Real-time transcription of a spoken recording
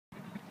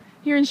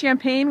Here in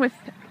Champaign with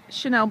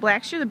Shannel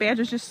Blackshear. The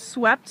Badgers just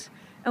swept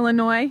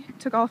Illinois,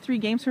 took all 3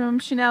 games from them.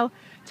 Shannel,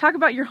 talk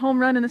about your home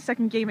run in the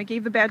second game. It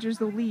gave the Badgers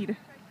the lead.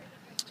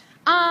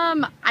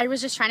 I was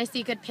just trying to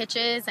see good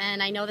pitches,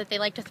 and I know that they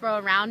like to throw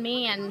around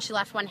me, and she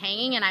left one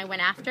hanging, and I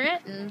went after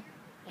it, and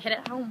I hit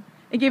it home.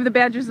 It gave the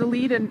Badgers the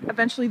lead and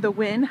eventually the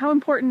win. How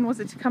important was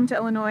it to come to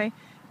Illinois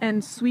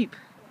and sweep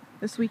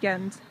this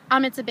weekend?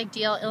 It's a big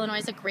deal. Illinois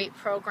is a great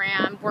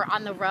program. We're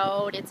on the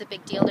road. It's a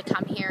big deal to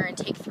come here and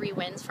take 3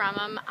 wins from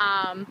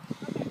them.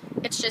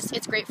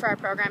 It's great for our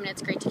program, and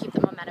it's great to keep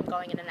the momentum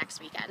going into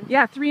next weekend.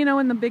 Yeah, 3-0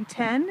 in the Big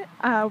Ten.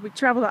 We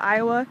travel to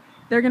Iowa.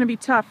 They're going to be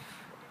tough.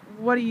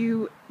 What are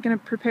you going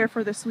to prepare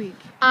for this week?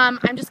 I'm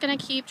just going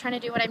to keep trying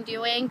to do what I'm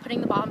doing, putting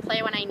the ball in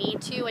play when I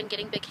need to, and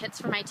getting big hits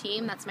for my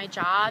team. That's my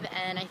job,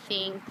 and I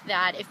think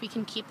that if we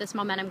can keep this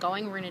momentum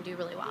going, we're going to do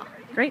really well.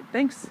 Great,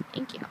 thanks.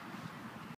 Thank you.